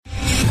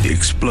The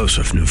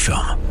explosive new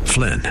film,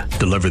 Flynn,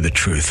 deliver the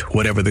truth,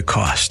 whatever the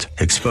cost,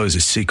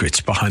 exposes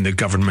secrets behind the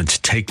government's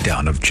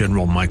takedown of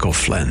General Michael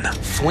Flynn.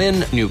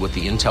 Flynn knew what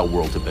the intel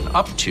world had been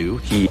up to.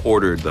 He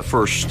ordered the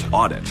first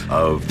audit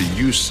of the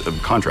use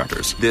of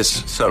contractors.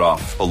 This set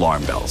off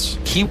alarm bells.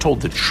 He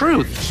told the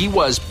truth. He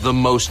was the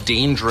most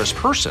dangerous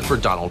person for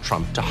Donald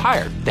Trump to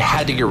hire. They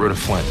had to get rid of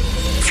Flynn.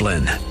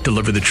 Flynn,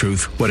 deliver the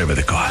truth, whatever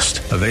the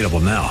cost. Available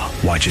now.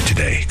 Watch it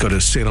today. Go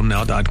to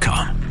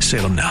salemnow.com.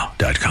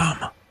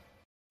 salemnow.com.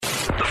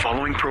 The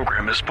following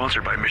program is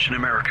sponsored by Mission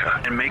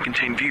America and may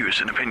contain views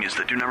and opinions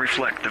that do not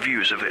reflect the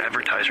views of the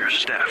advertisers,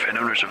 staff, and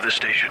owners of this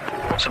station.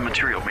 Some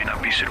material may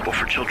not be suitable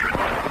for children.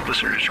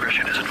 Listener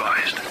discretion is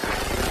advised.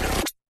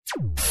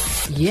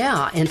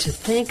 Yeah, and to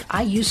think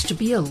I used to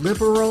be a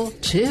liberal,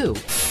 too.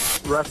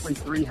 Roughly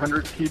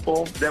 300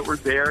 people that were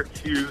there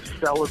to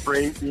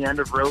celebrate the end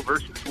of Roe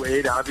versus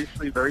Wade.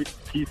 Obviously, very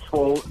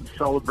peaceful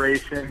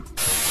celebration.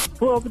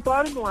 Well, the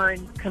bottom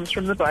line comes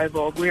from the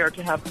Bible. We are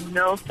to have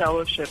no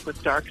fellowship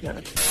with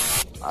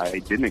darkness. I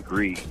didn't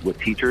agree with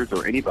teachers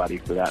or anybody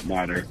for that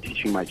matter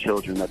teaching my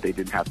children that they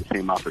didn't have the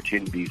same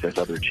opportunities as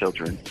other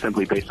children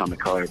simply based on the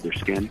color of their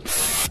skin.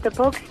 The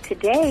books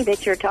today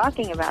that you're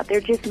talking about,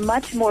 they're just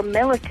much more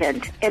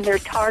militant and they're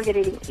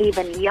targeting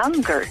even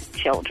younger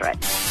children.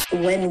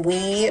 When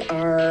we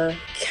are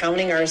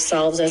counting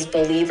ourselves as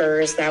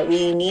believers, that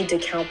we need to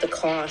count the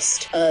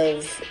cost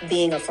of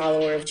being a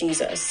follower of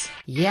Jesus.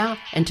 Yeah,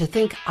 and to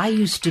think I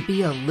used to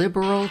be a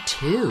liberal,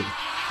 too.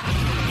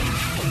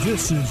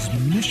 This is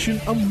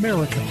Mission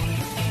America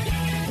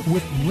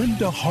with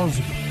Linda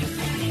Harvey.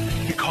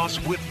 Because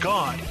with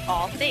God,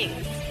 all things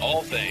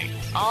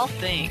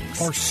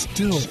are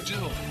still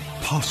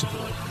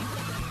possible.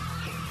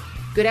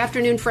 Good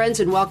afternoon, friends,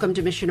 and welcome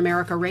to Mission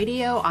America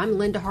Radio. I'm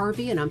Linda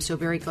Harvey, and I'm so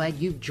very glad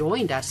you've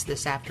joined us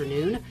this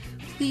afternoon.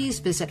 Please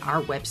visit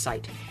our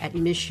website at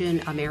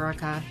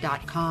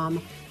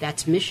missionamerica.com.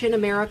 That's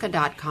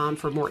missionamerica.com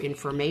for more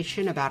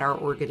information about our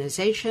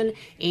organization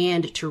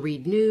and to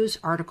read news,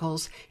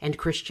 articles, and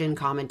Christian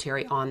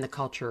commentary on the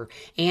culture.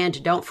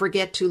 And don't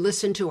forget to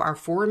listen to our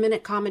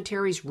 4-minute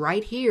commentaries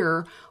right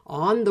here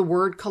on the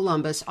Word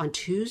Columbus on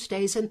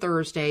Tuesdays and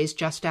Thursdays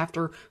just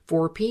after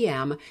 4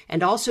 p.m.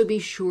 And also be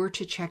sure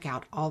to check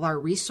out all our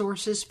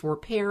resources for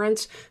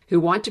parents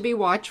who want to be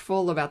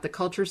watchful about the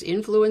culture's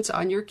influence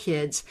on your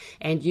kids.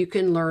 And you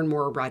can learn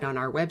more right on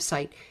our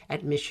website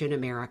at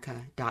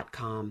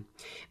missionamerica.com.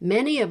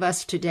 Many of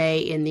us today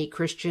in the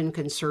Christian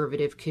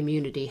conservative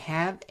community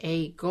have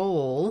a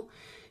goal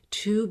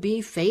to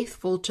be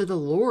faithful to the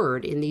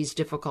Lord in these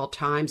difficult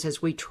times as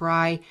we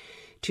try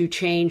to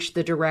change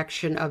the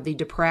direction of the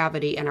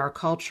depravity in our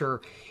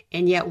culture.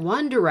 And yet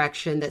one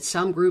direction that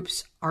some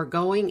groups are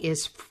going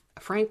is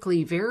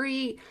frankly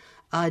very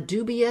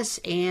dubious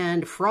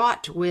and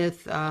fraught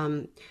with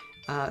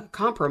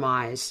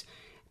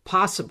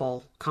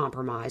possible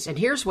compromise. And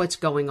here's what's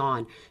going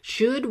on.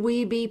 Should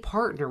we be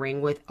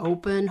partnering with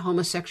open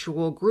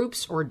homosexual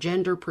groups or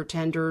gender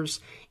pretenders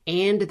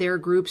and their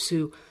groups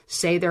who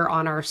say they're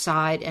on our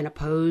side and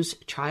oppose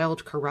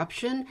child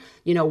corruption?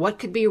 You know, what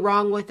could be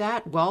wrong with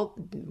that? Well,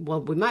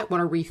 we might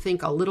want to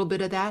rethink a little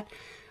bit of that.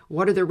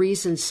 What are the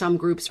reasons some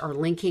groups are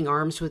linking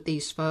arms with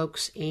these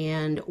folks?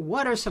 And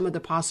what are some of the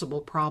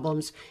possible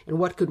problems? And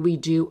what could we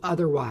do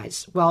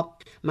otherwise? Well,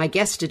 my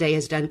guest today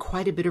has done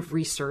quite a bit of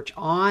research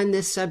on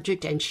this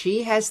subject, and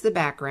she has the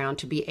background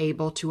to be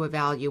able to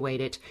evaluate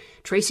it.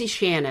 Tracy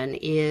Shannon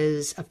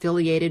is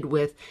affiliated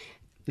with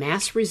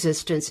Mass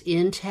Resistance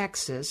in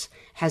Texas,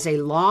 has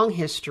a long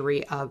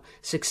history of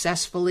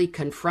successfully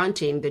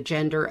confronting the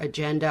gender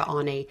agenda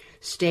on a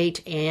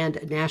state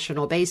and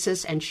national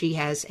basis, and she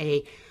has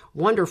a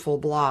wonderful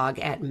blog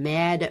at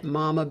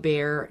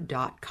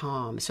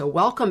madmamabear.com. So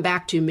welcome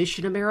back to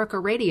Mission America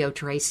Radio,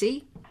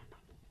 Tracy.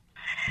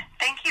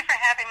 Thank you for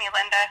having me,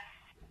 Linda.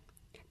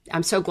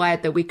 I'm so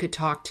glad that we could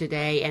talk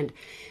today, and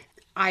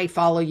I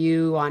follow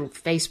you on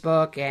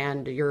Facebook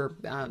and your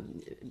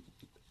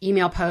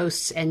email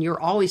posts, and you're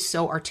always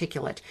so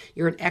articulate.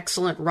 You're an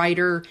excellent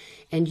writer,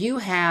 and you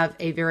have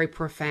a very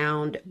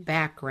profound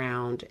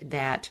background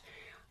that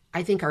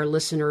I think our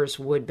listeners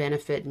would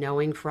benefit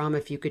knowing from.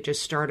 If you could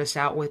just start us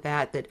out with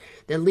that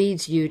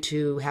leads you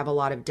to have a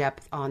lot of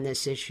depth on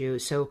this issue.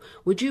 So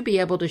would you be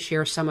able to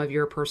share some of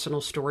your personal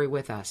story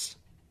with us?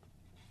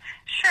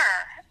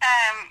 Sure.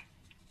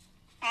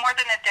 More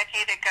than a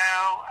decade ago,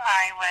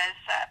 I was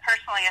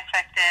personally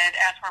affected,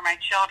 as were my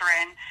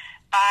children,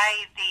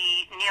 by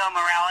the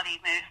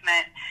neo-morality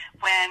movement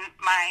when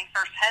my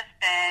first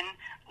husband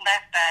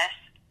left us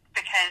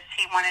because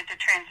he wanted to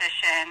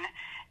transition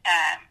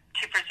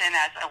to present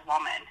as a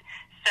woman.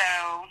 So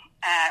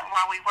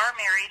while we were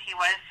married, he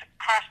was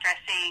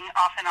cross-dressing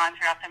off and on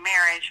throughout the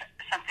marriage.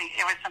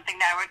 It was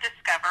something that I would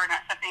discover,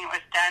 not something that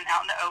was done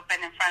out in the open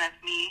in front of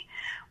me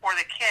or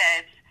the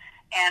kids.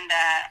 And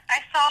I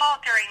saw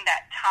during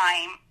that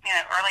time,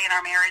 early in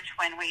our marriage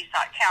when we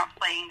sought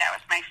counseling, that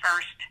was my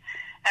first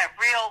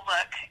real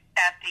look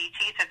at the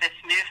teeth of this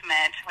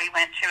movement. We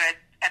went to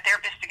a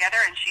therapist together,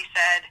 and she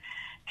said,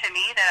 to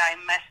me that I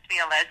must be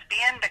a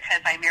lesbian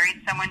because I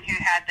married someone who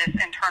had this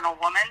internal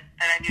woman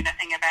that I knew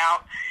nothing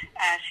about.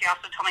 She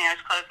also told me I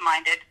was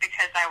closed-minded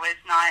because I was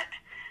not,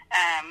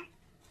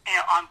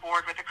 on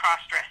board with the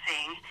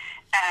cross-dressing.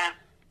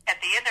 At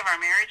the end of our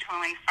marriage,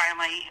 when we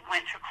finally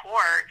went to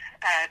court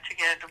to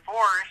get a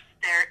divorce,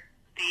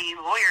 the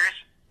lawyers,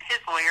 his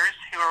lawyers,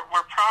 who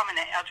were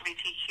prominent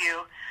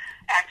LGBTQ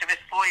activist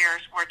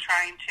lawyers, were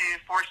trying to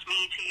force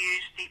me to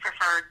use the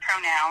preferred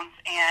pronouns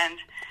and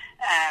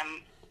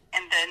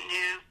the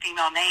new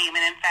female name.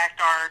 And in fact,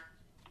 our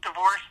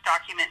divorce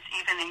documents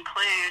even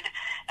include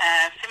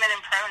feminine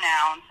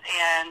pronouns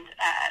and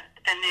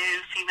the new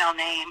female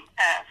name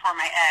for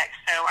my ex.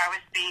 So I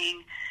was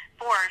being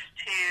forced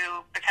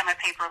to become a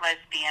paper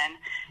lesbian.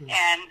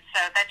 And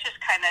so that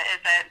just kind of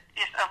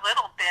is a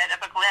little bit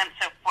of a glimpse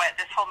of what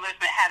this whole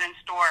movement had in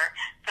store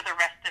for the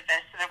rest of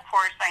us. And of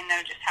course, I know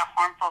just how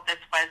harmful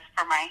this was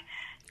for my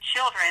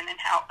children and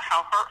how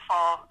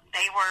hurtful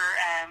they were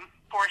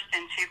forced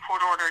into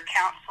court-ordered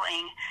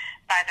counseling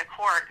by the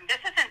court. And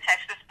this is in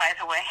Texas, by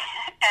the way,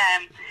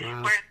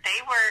 where they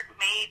were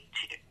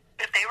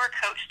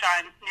coached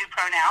on new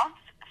pronouns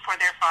for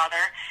their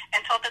father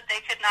and told that they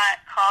could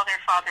not call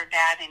their father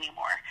dad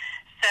anymore.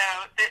 So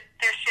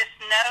there's just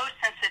no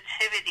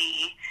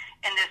sensitivity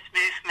in this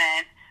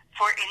movement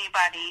for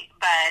anybody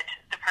but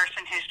the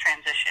person who's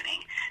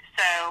transitioning.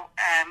 So,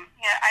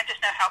 I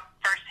just know how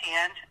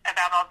firsthand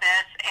about all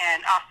this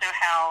and also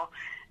how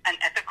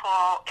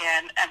unethical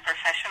and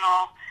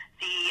unprofessional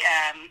the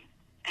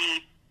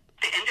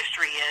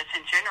industry is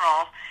in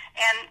general.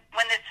 And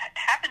when this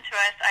happened to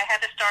us, I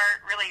had to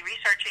start really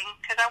researching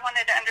because I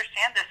wanted to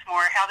understand this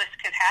more, how this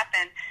could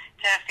happen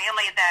to a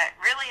family that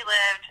really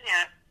lived,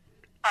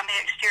 on the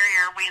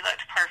exterior, we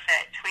looked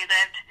perfect. We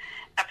lived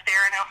up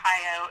there in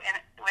Ohio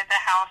with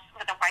a house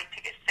with a white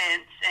picket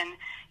fence and,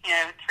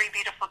 3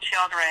 beautiful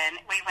children.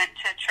 We went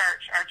to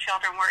church. Our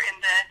children were in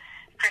the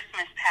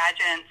Christmas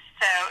pageants.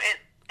 So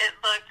it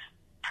looked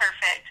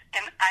perfect.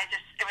 And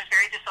it was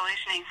very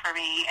disillusioning for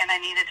me, and I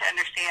needed to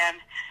understand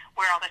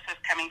where all this was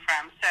coming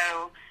from.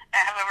 So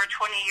I have over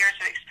 20 years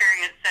of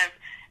experience of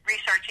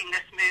researching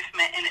this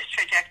movement and its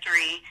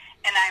trajectory,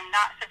 and I'm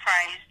not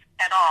surprised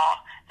at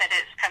all that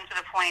it's come to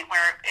the point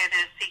where it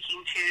is seeking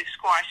to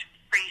squash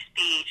free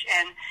speech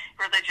and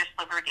religious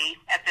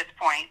liberty at this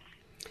point.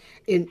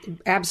 It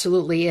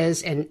absolutely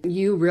is, and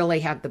you really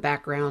have the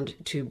background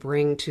to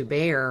bring to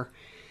bear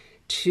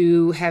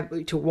to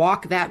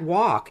walk that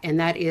walk, and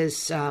that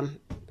is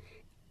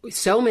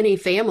so many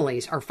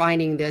families are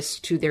finding this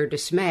to their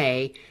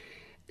dismay,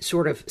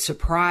 sort of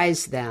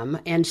surprise them.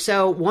 And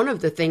so one of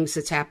the things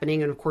that's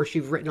happening, and of course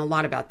you've written a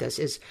lot about this,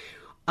 is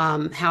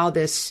how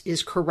this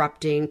is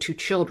corrupting to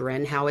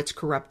children, how it's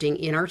corrupting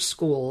in our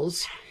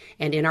schools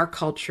and in our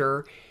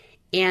culture.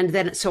 And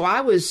then, so I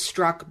was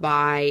struck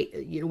by,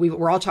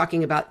 we're all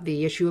talking about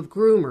the issue of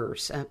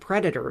groomers,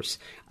 predators,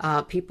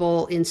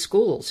 people in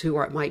schools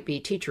who might be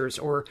teachers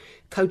or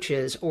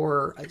coaches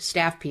or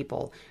staff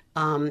people,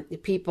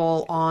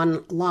 people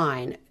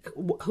online,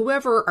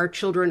 whoever our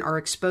children are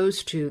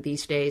exposed to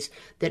these days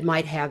that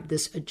might have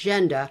this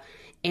agenda,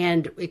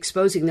 and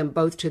exposing them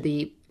both to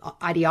the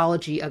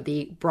ideology of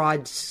the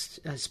broad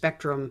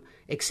spectrum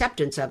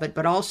acceptance of it,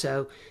 but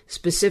also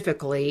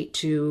specifically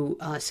to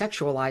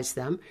sexualize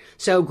them.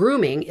 So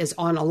grooming is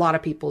on a lot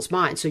of people's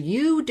minds. So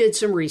you did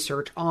some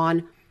research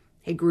on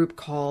a group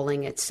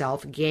calling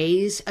itself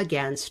Gays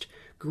Against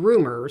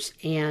Groomers,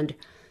 and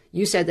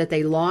you said that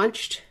they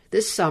launched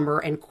this summer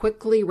and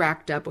quickly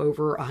racked up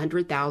over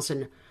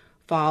 100,000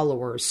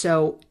 followers.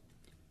 So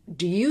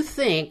do you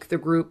think the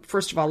group,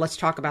 first of all, let's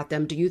talk about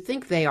them. Do you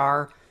think they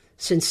are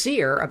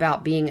sincere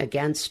about being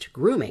against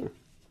grooming?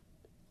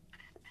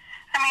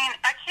 I mean,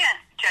 I can't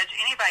judge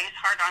anybody's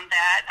heart on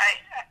that.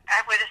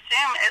 I would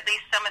assume at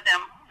least some of them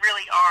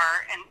really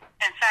are. And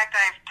in fact,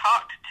 I've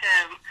talked to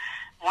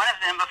one of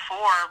them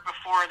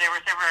before there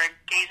was ever a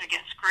Gays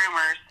Against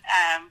Groomers.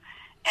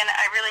 And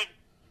I really,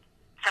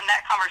 from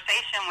that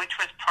conversation, which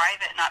was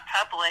private, not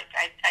public,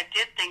 I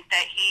did think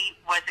that he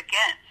was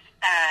against,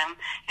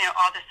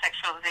 all the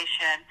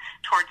sexualization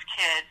towards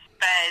kids.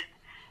 But,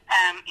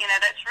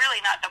 that's really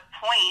not the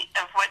point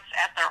of what's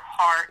at their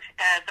heart.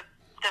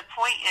 The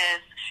point is,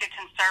 should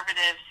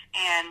conservatives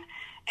and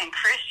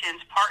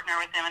Christians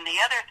partner with them? And the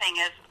other thing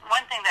is,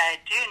 one thing that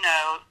I do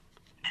know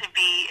to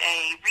be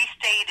a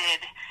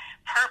restated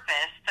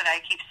purpose that I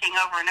keep seeing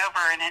over and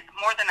over, and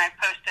more than I've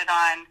posted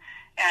on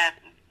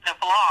the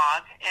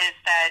blog, is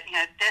that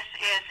this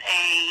is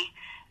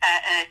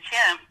an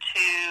attempt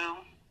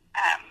to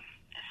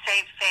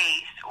save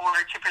face or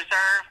to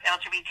preserve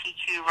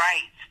LGBTQ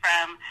rights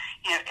from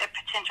a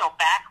potential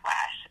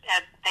backlash.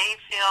 They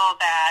feel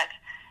that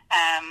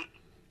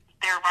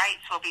their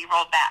rights will be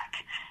rolled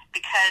back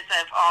because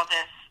of all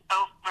this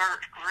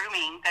overt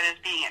grooming that is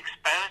being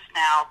exposed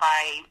now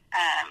by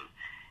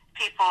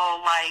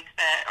people like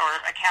or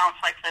accounts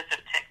like those of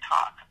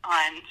TikTok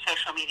on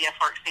social media,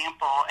 for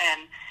example,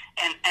 and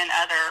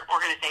other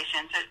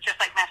organizations, just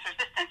like Mass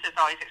Resistance is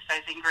always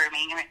exposing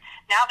grooming. I mean,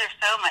 now there's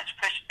so much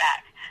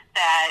pushback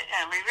that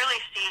we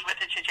really see what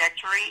the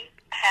trajectory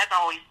has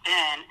always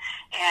been.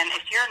 And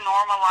if you're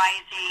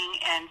normalizing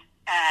and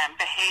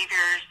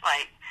behaviors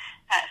like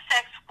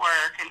sex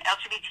work and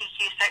LGBTQ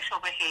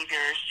sexual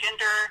behaviors,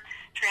 gender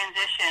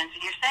transitions,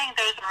 and you're saying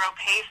those are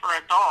okay for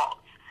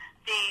adults,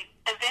 the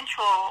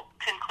eventual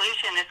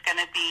conclusion is going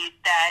to be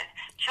that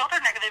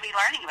children are going to be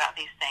learning about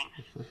these things.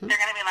 Mm-hmm.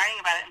 They're going to be learning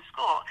about it in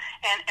school.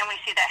 And we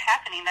see that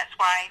happening. That's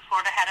why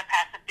Florida had to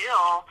pass a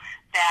bill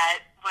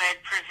that would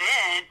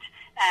prevent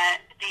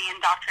the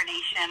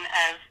indoctrination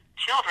of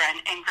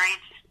children in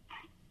grades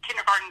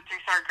kindergarten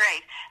through third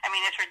grade. I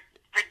mean, it's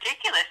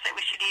ridiculous that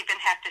we should even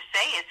have to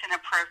say it's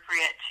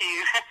inappropriate to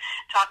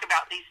talk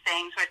about these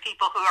things with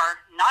people who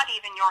are not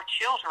even your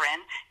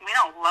children. We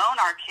don't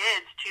loan our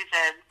kids to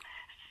the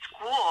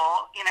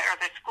school, or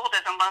the school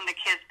doesn't loan the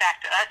kids back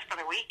to us for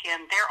the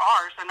weekend. They're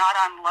ours. They're not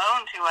on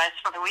loan to us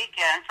for the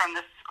weekend from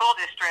the school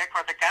district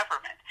or the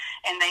government.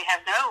 And they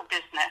have no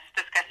business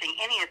discussing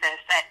any of this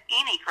at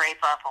any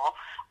grade level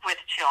with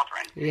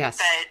children.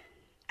 Yes. But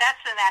that's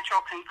the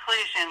natural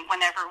conclusion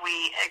whenever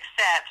we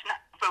accept,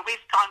 but we've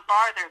gone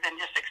farther than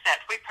just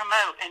accept. We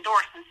promote,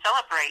 endorse, and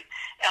celebrate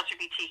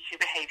LGBTQ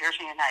behaviors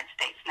in the United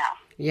States now.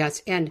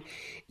 Yes, and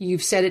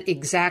you've said it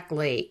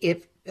exactly.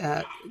 If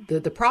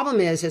the problem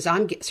is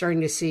I'm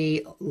starting to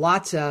see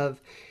lots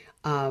of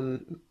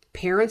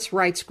parents'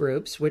 rights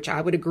groups, which I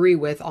would agree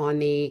with on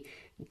the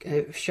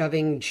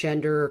shoving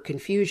gender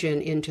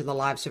confusion into the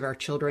lives of our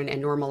children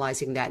and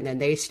normalizing that, and then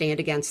they stand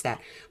against that.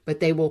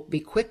 But they will be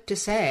quick to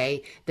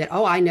say that,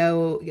 oh, I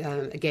know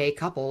gay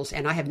couples,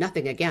 and I have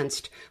nothing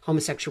against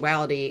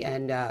homosexuality,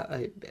 and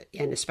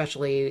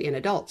especially in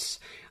adults,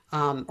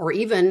 or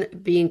even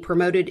being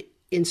promoted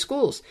in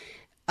schools.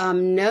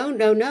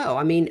 No.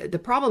 I mean, the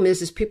problem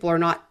is people are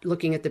not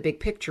looking at the big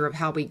picture of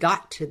how we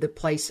got to the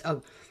place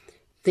of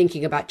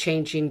thinking about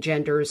changing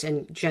genders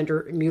and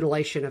gender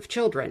mutilation of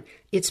children.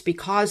 It's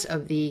because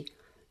of the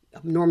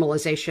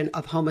normalization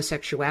of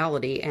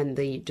homosexuality and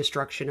the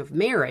destruction of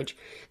marriage.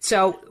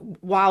 So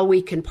while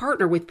we can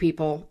partner with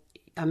people,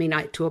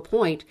 to a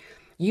point,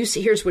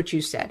 here's what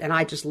you said, and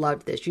I just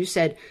loved this. You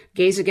said,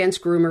 Gays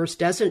Against Groomers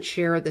doesn't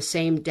share the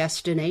same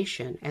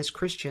destination as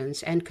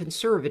Christians and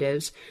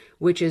conservatives,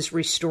 which is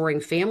restoring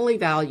family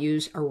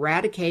values,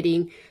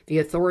 eradicating the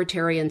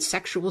authoritarian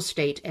sexual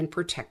state, and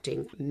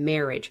protecting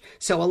marriage.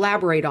 So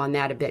elaborate on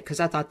that a bit, because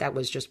I thought that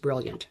was just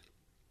brilliant.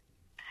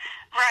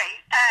 Right.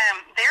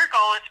 Their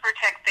goal is to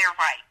protect their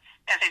rights,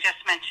 as I just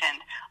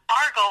mentioned.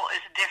 Our goal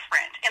is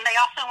different, and they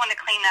also want to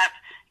clean up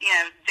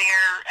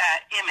their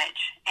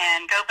image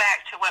and go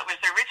back to what was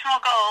the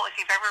original goal. If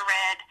you've ever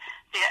read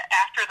the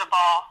After the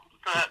Ball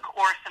book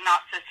or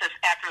synopsis of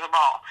After the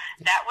Ball,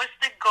 that was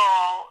the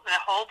goal,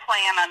 the whole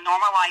plan on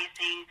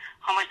normalizing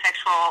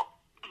homosexual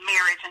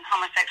marriage and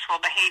homosexual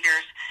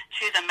behaviors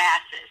to the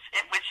masses,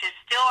 which is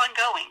still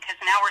ongoing,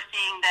 because now we're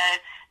seeing the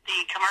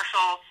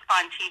commercials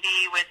on TV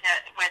with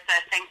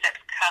same-sex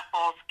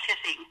couples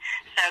kissing.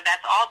 So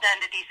that's all done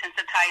to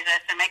desensitize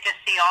us and make us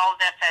see all of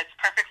this as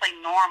perfectly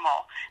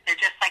normal. They're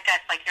just like us.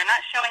 Like, they're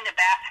not showing the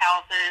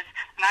bathhouses,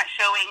 not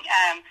showing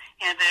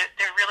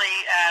the really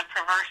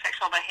perverse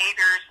sexual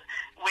behaviors,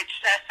 which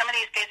some of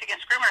these Gays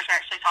Against Groomers are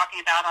actually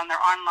talking about on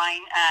their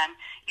online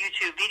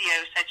YouTube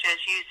videos, such as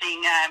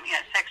using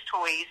sex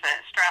toys,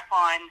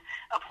 strap-on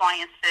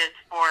appliances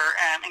for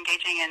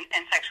engaging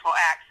in sexual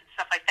acts,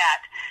 stuff like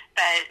that.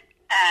 But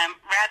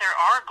rather,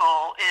 our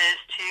goal is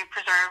to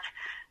preserve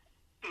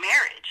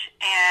marriage,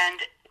 and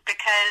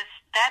because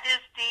that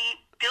is the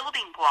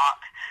building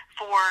block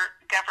for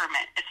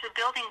government. It's the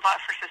building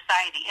block for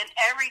society, and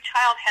every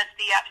child has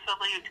the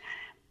absolute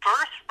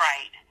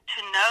birthright to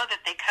know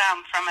that they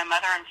come from a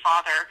mother and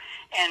father,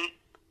 and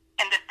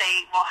that they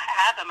will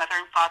have a mother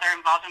and father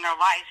involved in their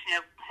lives,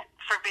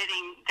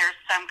 forbidding there's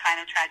some kind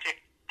of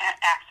tragic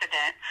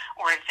accident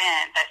or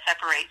event that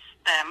separates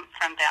them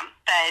from them.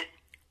 But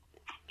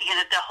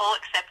the whole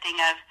accepting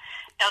of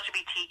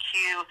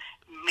LGBTQ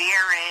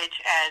marriage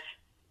as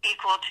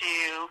equal to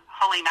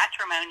holy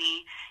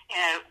matrimony,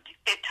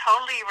 it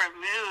totally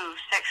removes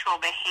sexual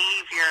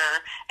behavior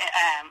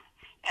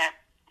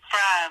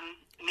from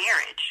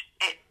marriage.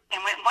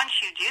 Once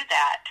you do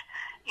that,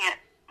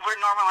 we're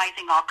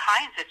normalizing all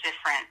kinds of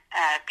different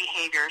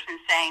behaviors and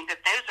saying that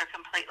those are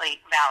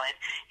completely valid.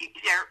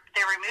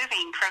 They're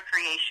removing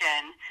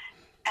procreation,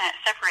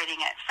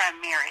 separating it from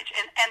marriage,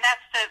 and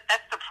that's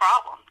the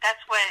problem.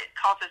 That's what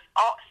causes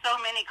so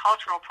many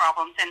cultural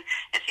problems. And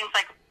it seems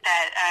like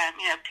that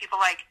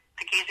people like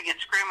the Gays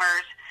Against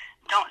Groomers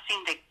don't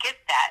seem to get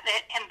that.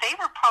 And they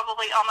were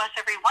probably, almost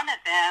every one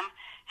of them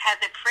had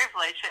the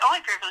privilege, the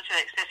only privilege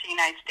that exists in the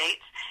United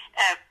States,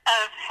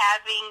 of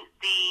having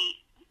the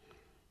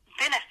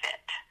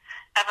benefit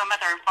of a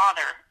mother and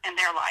father in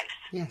their lives.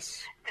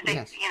 Yes. They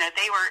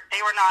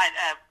were not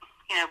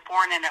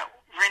born in a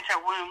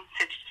rent-a-womb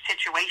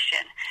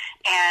situation.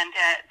 And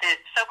the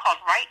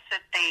so-called rights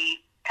that they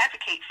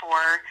advocate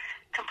for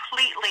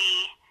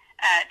completely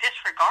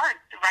disregard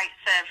the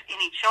rights of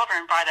any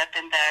children brought up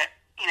in the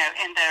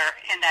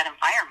in that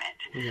environment,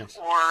 yes,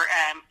 or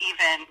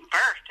even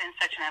birthed in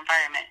such an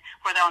environment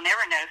where they'll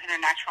never know who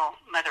their natural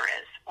mother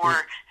is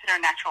or who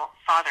their natural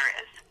father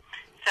is.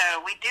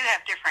 So we do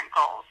have different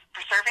goals.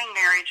 Preserving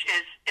marriage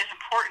is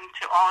important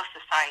to all of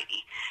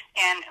society,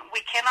 and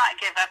we cannot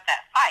give up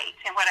that fight.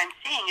 And what I'm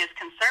seeing is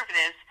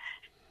conservatives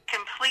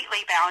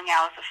completely bowing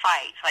out of the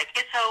fight. Like,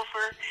 it's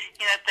over.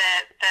 You know,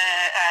 the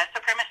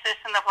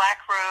supremacists in the black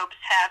robes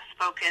have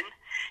spoken,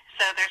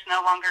 so there's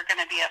no longer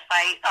going to be a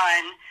fight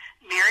on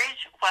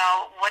marriage.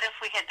 Well, what if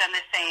we had done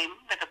the same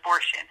with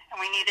abortion?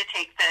 And we need to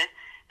take the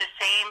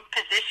same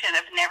position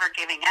of never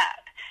giving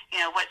up. You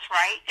know, what's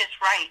right is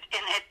right,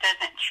 and it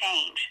doesn't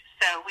change.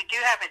 So we do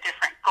have a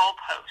different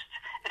goalpost,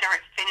 a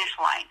different finish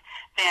line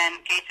than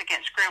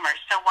Against Groomers.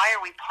 So why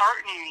are we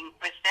partnering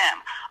with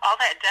them? All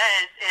that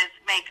does is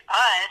make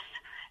us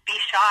be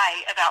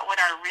shy about what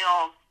our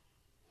real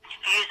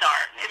views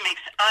are. It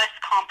makes us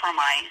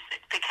compromise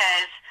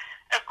because,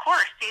 of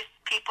course, these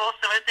people,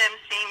 some of them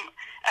seem,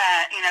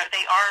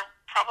 they are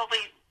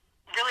probably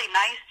really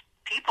nice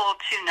people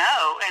to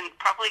know and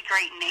probably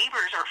great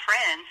neighbors or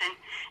friends,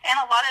 and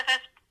a lot of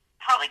us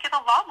probably get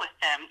along with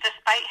them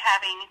despite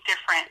having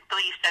different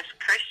beliefs as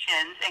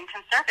Christians and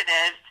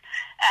conservatives,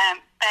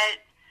 but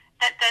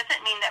that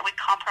doesn't mean that we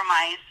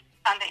compromise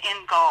on the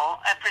end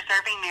goal of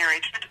preserving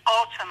marriage, which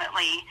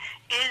ultimately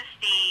is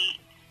the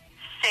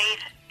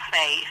safe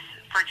place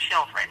for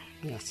children.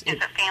 Yes,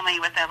 it's a family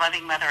with a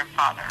loving mother and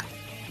father.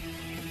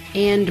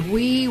 And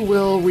we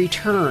will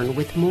return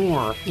with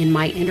more in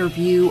my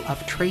interview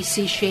of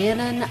Tracy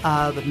Shannon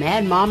of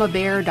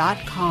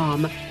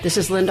MadMamaBear.com. This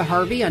is Linda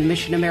Harvey on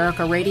Mission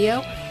America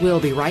Radio. We'll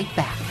be right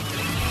back.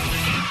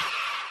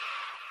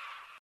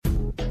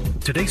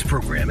 Today's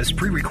program is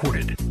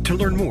pre-recorded. To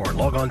learn more,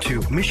 log on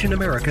to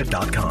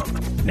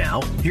MissionAmerica.com.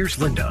 Now, here's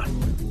Linda.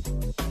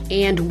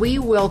 And we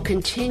will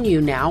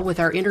continue now with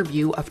our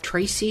interview of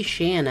Tracy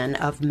Shannon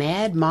of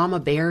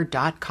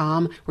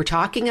MadMamaBear.com. We're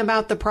talking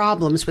about the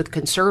problems with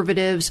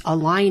conservatives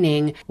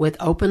aligning with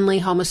openly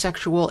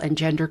homosexual and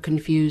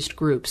gender-confused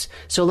groups.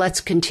 So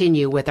let's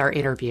continue with our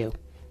interview.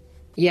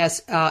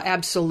 Yes,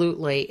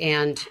 absolutely.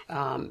 And,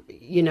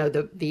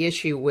 the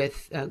issue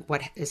with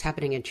what is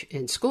happening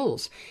in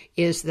schools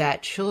is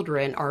that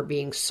children are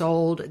being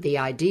sold the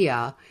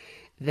idea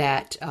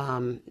that,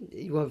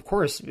 of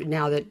course,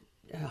 now that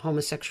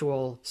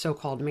homosexual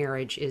so-called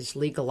marriage is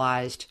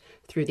legalized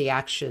through the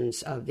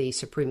actions of the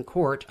Supreme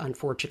Court,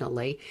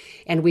 unfortunately.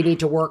 And we need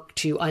to work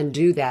to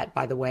undo that,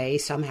 by the way,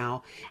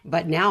 somehow.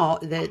 But now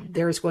that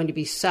there's going to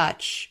be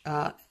such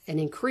an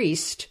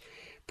increased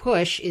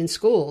push in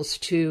schools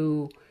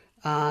to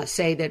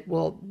say that,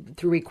 well,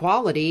 through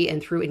equality and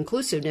through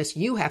inclusiveness,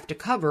 you have to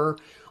cover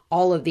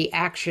all of the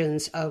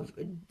actions of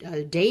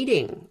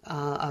dating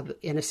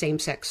in a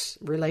same-sex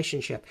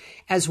relationship,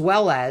 as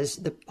well as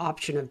the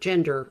option of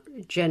gender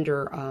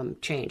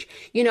change.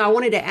 You know, I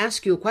wanted to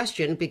ask you a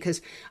question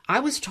because I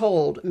was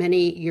told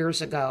many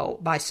years ago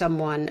by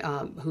someone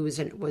who was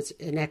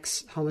an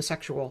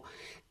ex-homosexual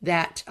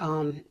that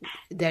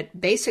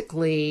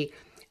basically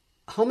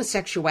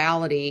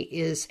homosexuality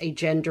is a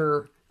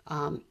gender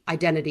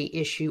identity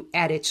issue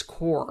at its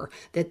core,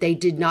 that they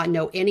did not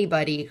know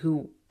anybody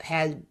who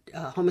had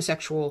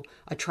homosexual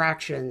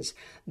attractions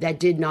that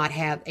did not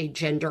have a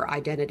gender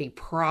identity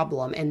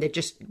problem, and that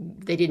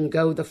they didn't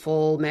go the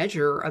full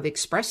measure of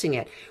expressing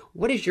it.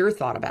 What is your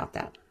thought about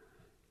that?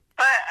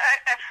 But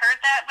I've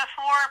heard that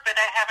before, but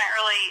I haven't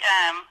really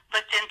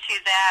looked into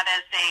that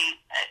as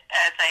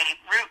a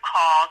root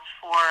cause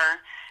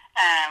for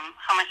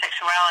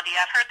homosexuality.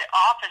 I've heard the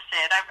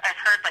opposite.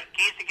 I've heard like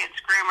Against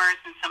Groomers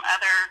and some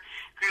other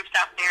groups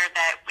out there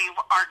that we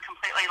aren't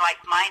completely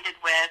like-minded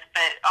with,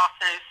 but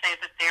also say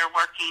that they're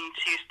working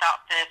to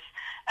stop this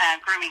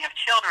grooming of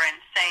children,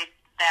 say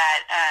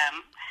that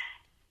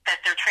that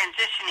they're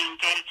transitioning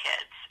gay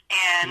kids.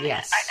 And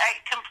yes.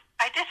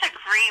 I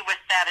disagree with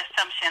that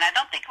assumption. I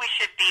don't think we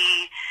should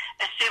be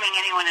assuming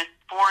anyone is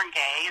born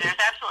gay. There's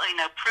absolutely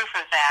no proof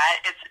of that.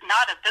 It's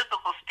not a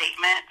biblical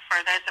statement for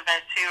those of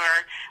us who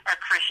are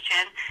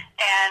Christian.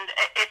 And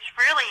it's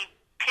really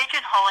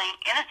pigeonholing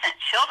innocent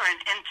children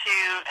into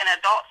an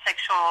adult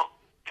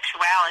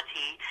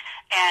sexuality.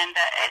 And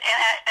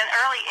at an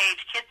early age,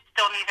 kids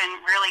don't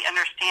even really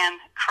understand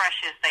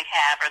crushes they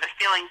have or the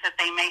feelings that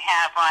they may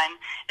have on.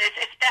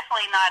 It's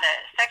definitely not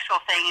a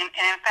sexual thing.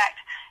 And in fact,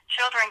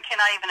 children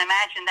cannot even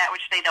imagine that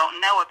which they don't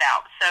know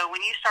about. So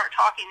when you start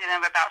talking to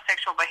them about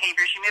sexual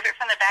behaviors, you move it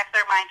from the back of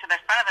their mind to the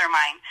front of their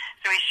mind.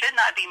 So we should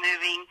not be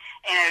moving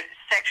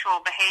sexual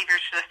behaviors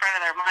to the front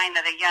of their mind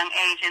at a young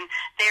age. And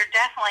they're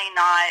definitely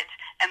not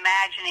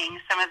imagining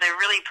some of the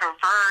really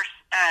perverse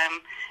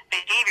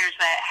behaviors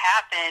that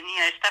happen,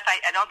 stuff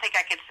I don't think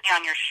I could say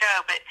on your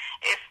show. But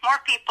if more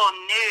people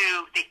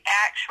knew the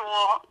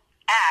actual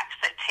acts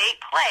that take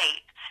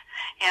place,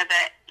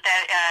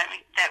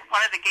 that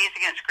one of the Gays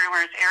Against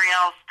Groomers,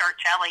 Ariel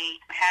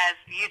Starchelli, has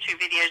YouTube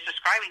videos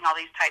describing all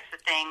these types of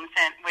things,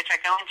 and which I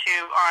go into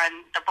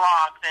on the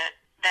blog,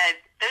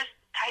 that those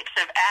types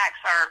of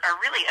acts are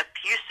really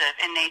abusive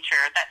in nature.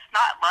 That's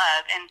not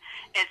love, and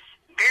it's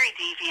very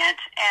deviant,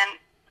 and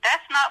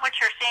that's not what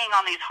you're seeing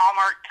on these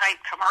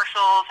Hallmark-type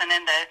commercials and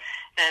in the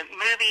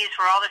movies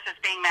where all this is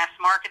being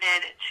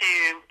mass-marketed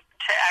to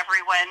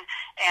everyone,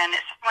 and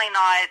it's certainly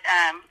not,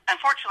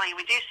 unfortunately,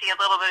 we do see a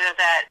little bit of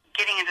that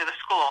getting into the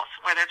schools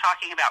where they're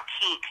talking about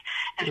kink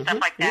and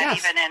stuff like that,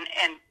 even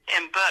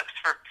in books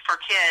for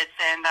kids,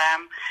 and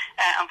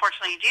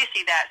unfortunately you do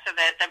see that, so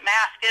that the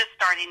mask is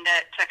starting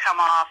to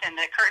come off and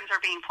the curtains are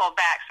being pulled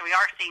back, so we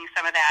are seeing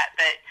some of that,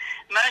 but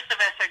most of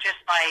us are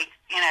just like,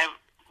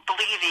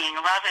 believing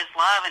love is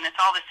love and it's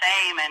all the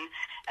same, and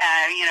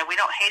we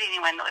don't hate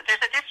anyone.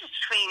 There's a difference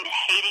between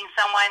hating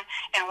someone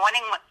and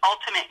wanting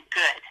ultimate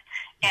good,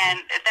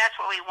 and that's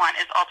what we want,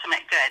 is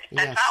ultimate good.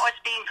 That's not what's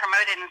being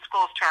promoted in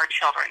schools to our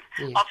children.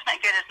 Ultimate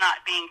good is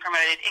not being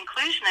promoted.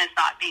 Inclusion is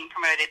not being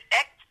promoted.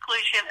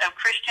 Exclusion of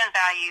Christian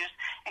values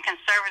and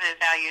conservative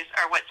values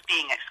are what's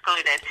being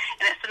excluded.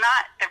 And it's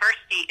not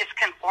diversity, it's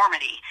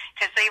conformity,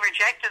 because they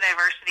reject the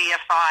diversity of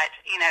thought,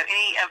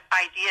 any of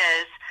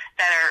ideas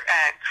that are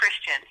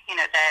Christian,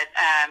 that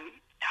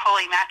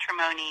holy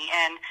matrimony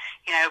and,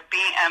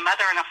 being a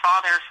mother and a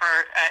father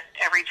for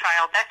every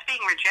child, that's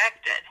being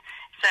rejected.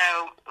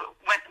 So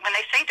when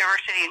they say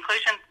diversity and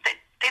inclusion,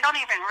 they don't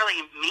even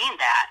really mean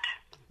that.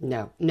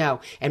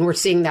 No. And we're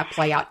seeing that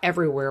play out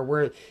everywhere,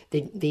 where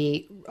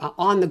the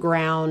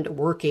on-the-ground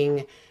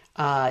working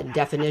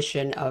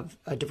definition of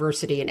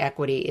diversity and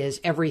equity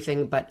is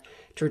everything but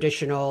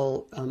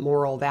traditional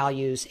moral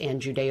values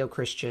and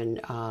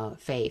Judeo-Christian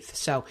faith.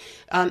 So,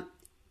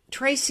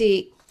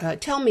 Tracy,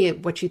 tell me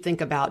what you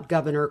think about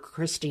Governor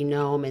Kristi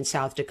Noem in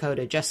South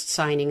Dakota just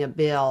signing a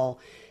bill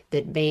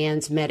that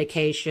bans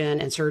medication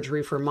and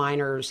surgery for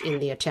minors in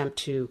the attempt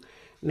to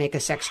make a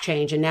sex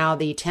change. And now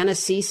the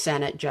Tennessee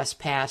Senate just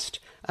passed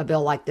a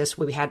bill like this.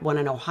 We had one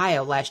in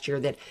Ohio last year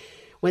that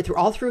went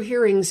through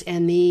hearings,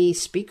 and the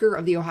Speaker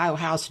of the Ohio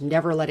House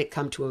never let it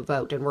come to a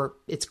vote, and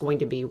it's going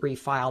to be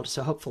refiled.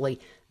 So hopefully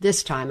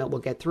this time it will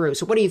get through.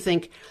 So what do you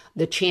think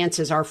the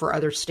chances are for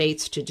other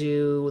states to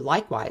do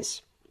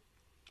likewise?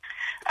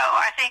 Oh,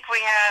 I think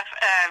we have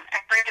a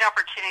great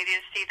opportunity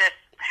to see this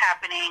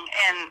happening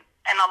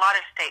in a lot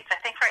of states. I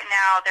think right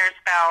now there's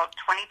about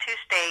 22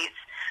 states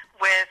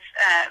with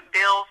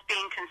bills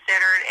being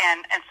considered,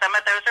 and some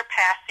of those are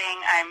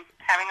passing. I'm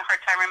having a hard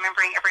time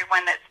remembering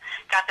everyone that's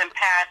got them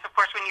passed. Of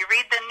course, when you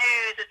read the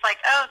news, it's like,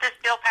 oh, this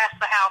bill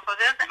passed the House. Well,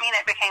 it doesn't mean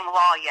it became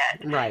law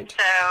yet. Right.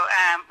 So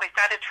we've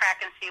got to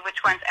track and see which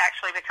ones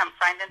actually become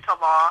signed into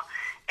law.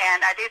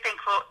 And I do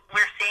think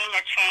we're seeing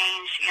a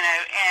change,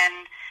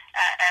 and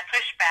a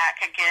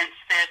pushback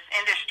against this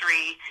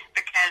industry,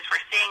 because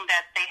we're seeing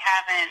that they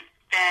haven't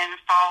been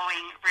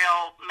following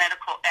real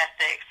medical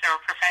ethics or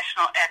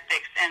professional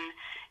ethics in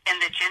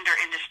the gender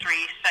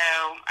industry.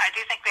 So I do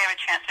think we have a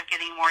chance of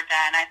getting more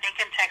done. I think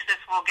in Texas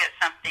we'll get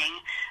something.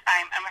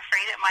 I'm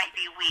afraid it might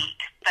be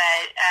weak,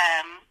 but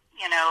I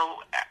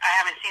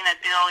haven't seen a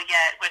bill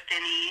yet with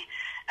any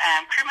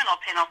criminal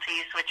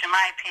penalties, which in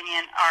my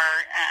opinion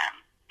are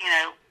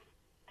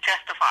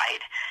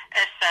justified.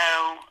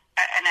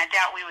 And I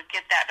doubt we would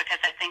get that,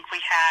 because I think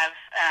we have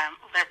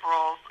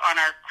liberals on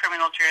our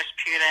criminal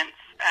jurisprudence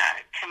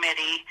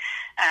committee,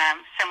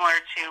 similar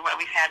to what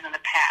we've had in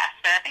the past.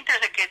 But I think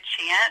there's a good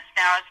chance.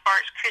 Now, as far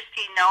as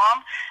Kristi Noem,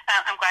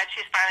 I'm glad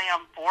she's finally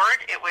on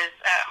board. It was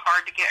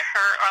hard to get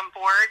her on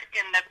board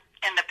in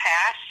the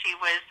past. She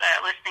was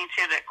listening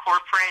to the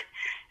corporate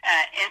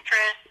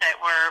interests that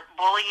were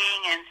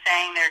bullying and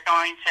saying they're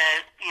going to,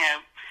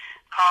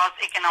 cause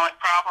economic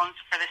problems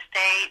for the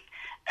state.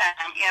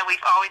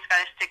 We've always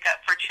got to stick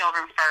up for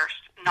children first,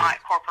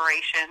 not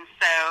corporations.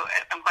 So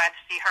I'm glad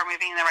to see her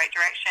moving in the right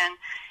direction.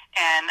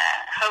 And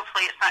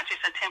hopefully it's not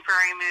just a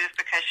temporary move,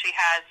 because she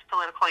has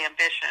political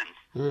ambitions.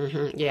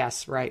 Mm-hmm.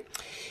 Yes, right.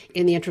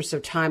 In the interest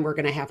of time, we're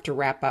going to have to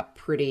wrap up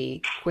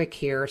pretty quick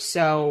here.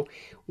 So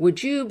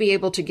would you be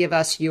able to give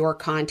us your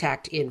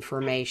contact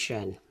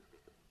information?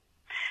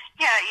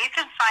 Yeah, you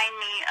can find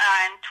me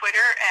on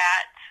Twitter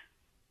at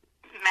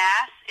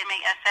 @mass_TX,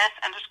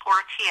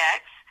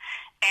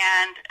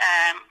 and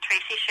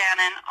Tracy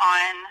Shannon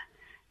on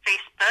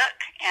Facebook,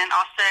 and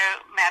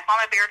also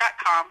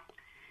madmamabear.com.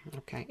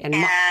 Okay. And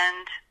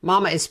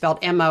Mama is spelled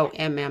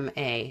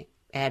M-O-M-M-A.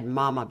 Add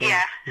Mama Bear.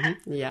 Yeah.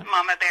 Mm-hmm. Yeah.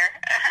 Mama Bear.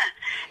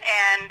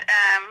 And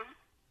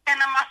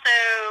I'm also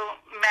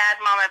Mad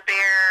Mama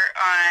Bear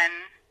on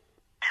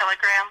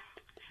Telegram.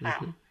 So.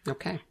 Mm-hmm.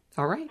 Okay.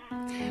 All right.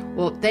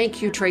 Well,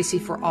 thank you, Tracy,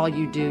 for all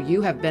you do.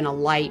 You have been a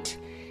light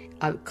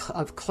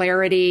of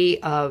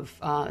clarity, of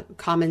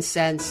common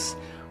sense,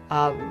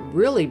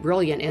 really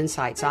brilliant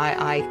insights.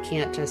 I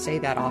can't say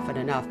that often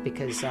enough,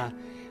 because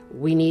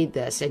we need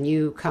this, and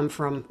you come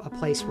from a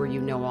place where you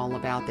know all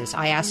about this.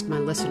 I ask my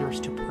listeners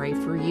to pray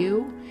for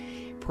you,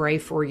 pray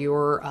for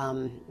your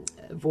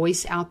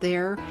voice out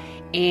there.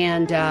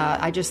 And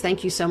I just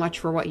thank you so much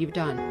for what you've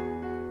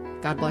done.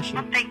 God bless you.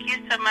 Well, thank you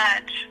so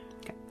much.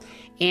 Okay.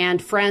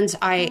 And friends,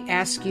 I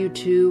ask you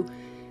to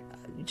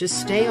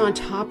just stay on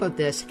top of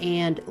this,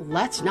 and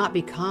let's not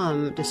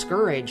become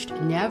discouraged.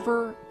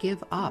 Never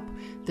give up.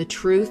 The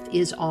truth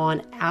is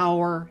on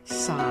our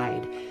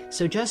side.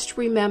 So just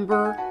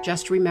remember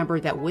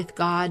that with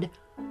God,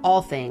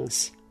 all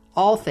things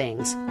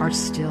are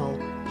still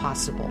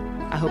possible.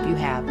 I hope you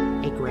have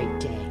a great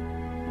day.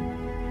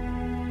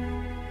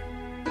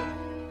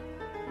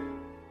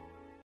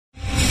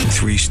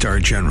 Three-star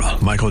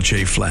General Michael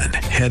J. Flynn,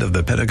 head of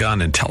the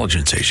Pentagon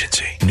Intelligence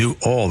Agency, knew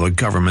all the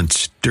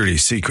government's dirty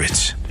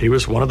secrets. He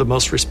was one of the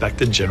most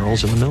respected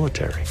generals in the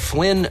military.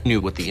 Flynn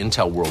knew what the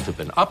intel world had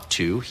been up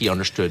to. He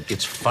understood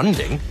its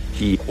funding.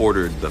 He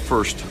ordered the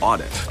first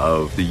audit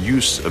of the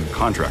use of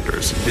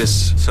contractors.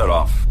 This set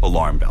off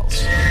alarm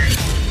bells.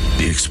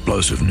 The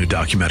explosive new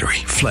documentary,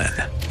 Flynn,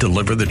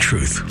 Deliver the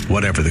Truth,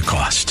 Whatever the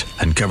Cost,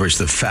 uncovers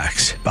the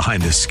facts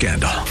behind this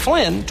scandal.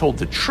 Flynn told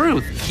the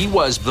truth. He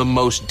was the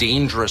most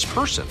dangerous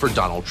person for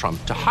Donald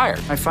Trump to hire.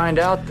 I find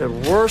out the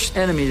worst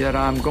enemy that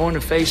I'm going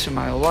to face in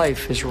my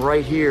life is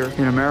right here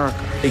in America.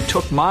 They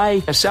took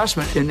my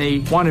assessment and they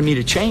wanted me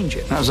to change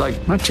it. And I was like,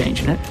 I'm not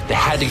changing it. They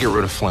had to get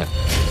rid of Flynn.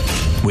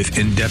 With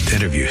in-depth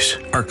interviews,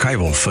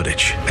 archival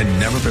footage, and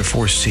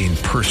never-before-seen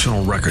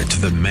personal records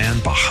of the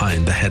man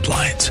behind the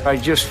headlines. I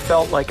just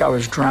felt like I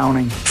was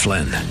drowning.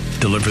 Flynn,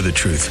 Deliver the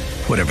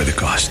Truth, Whatever the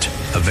Cost.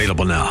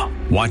 Available now.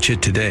 Watch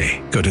it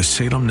today. Go to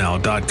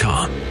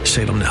salemnow.com.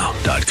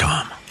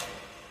 salemnow.com.